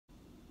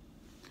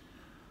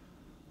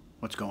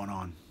What's going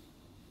on?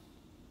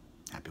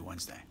 Happy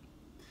Wednesday.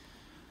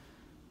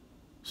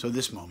 So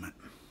this moment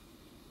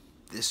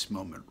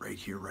right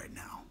here, right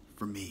now,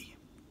 for me,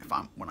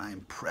 when I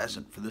am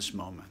present for this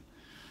moment,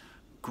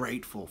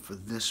 grateful for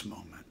this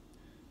moment,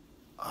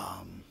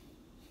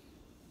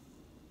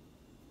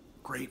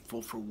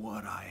 grateful for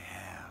what I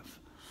have.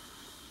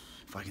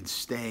 If I can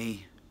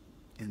stay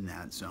in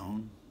that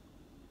zone,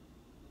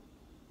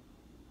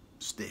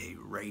 stay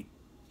right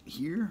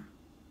here,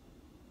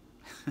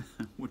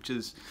 which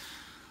is,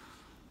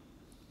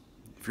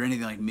 if you're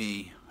anything like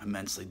me,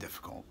 immensely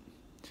difficult.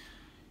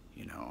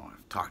 You know,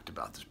 I've talked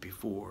about this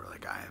before.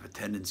 Like, I have a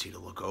tendency to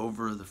look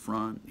over the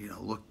front, you know,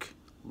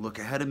 look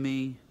ahead of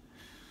me,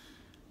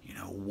 you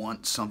know,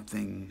 want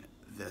something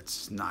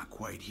that's not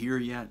quite here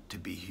yet to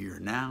be here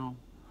now.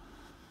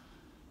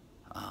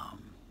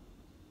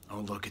 Or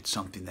look at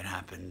something that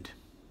happened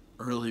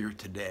earlier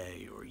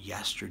today or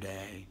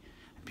yesterday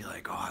and be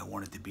like, oh, I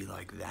want it to be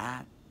like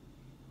that.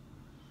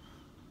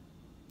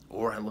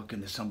 Or I look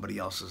into somebody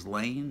else's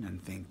lane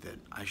and think that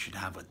I should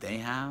have what they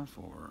have,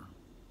 or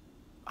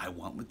I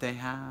want what they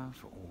have,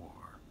 or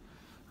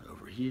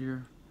over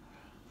here.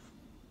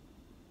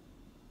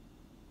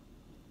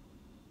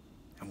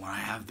 And when I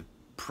have the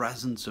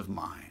presence of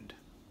mind,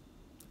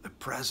 the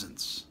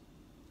presence,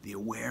 the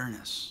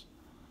awareness,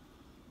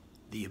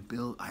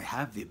 I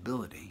have the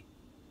ability,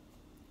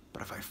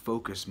 but if I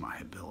focus my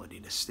ability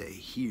to stay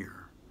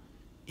here,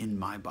 in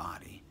my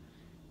body,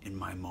 in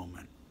my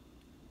moment.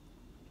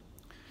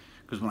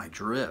 Because when I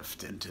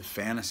drift into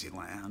fantasy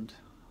land,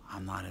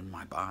 I'm not in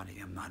my body,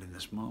 I'm not in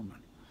this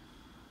moment.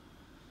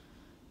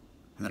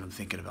 And then I'm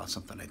thinking about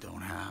something I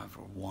don't have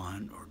or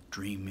want, or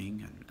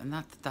dreaming.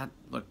 And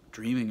look,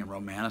 dreaming and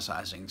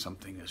romanticizing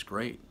something is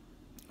great,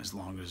 as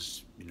long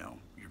as, you know,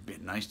 you're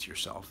being nice to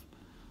yourself.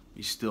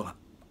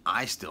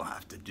 I still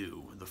have to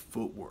do the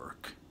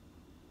footwork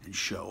and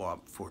show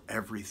up for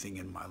everything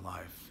in my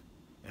life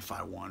if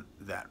I want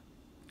that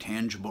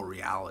tangible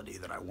reality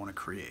that I want to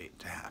create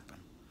to happen.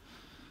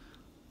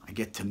 I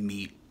get to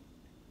meet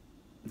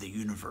the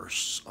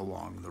universe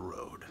along the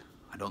road.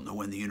 I don't know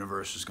when the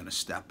universe is going to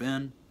step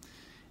in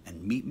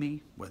and meet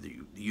me, whether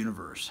the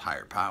universe,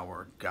 higher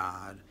power,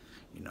 God,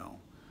 you know,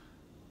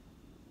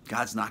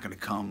 God's not going to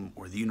come,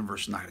 or the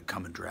universe is not going to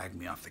come and drag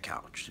me off the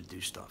couch to do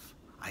stuff.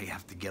 I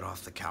have to get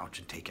off the couch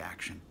and take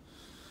action.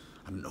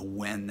 I don't know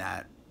when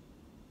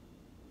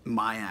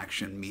my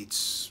action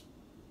meets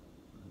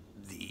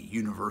the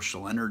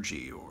universal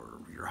energy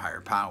or your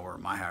higher power,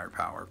 my higher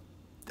power.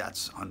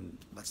 That's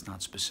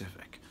not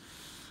specific.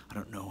 I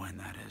don't know when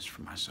that is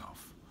for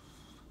myself.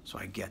 So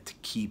I get to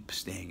keep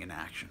staying in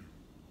action.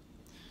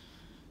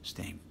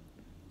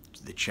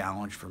 The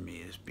challenge for me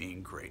is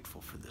being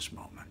grateful for this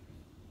moment.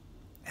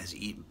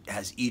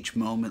 As each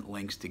moment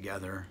links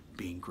together,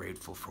 being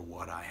grateful for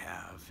what I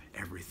have,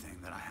 everything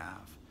that I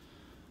have,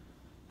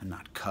 and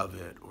not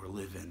covet or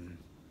live in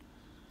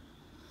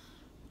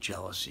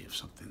jealousy of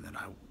something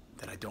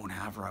that I don't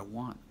have or I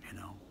want. You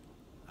know,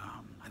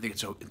 I think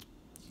it's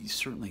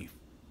certainly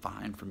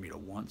fine for me to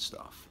want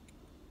stuff,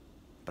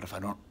 but if I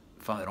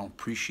don't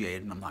appreciate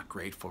it and I'm not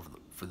grateful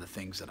for the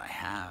things that I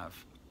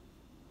have,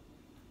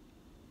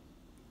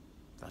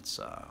 that's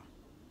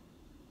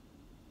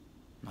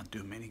not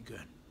doing me any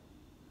good.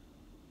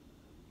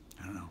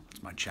 I don't know.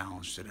 It's my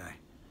challenge today.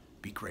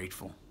 Be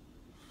grateful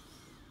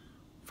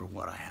for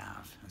what I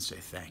have and say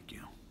thank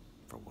you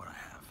for what I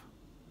have.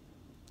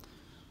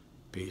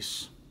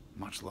 Peace.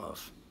 Much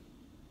love.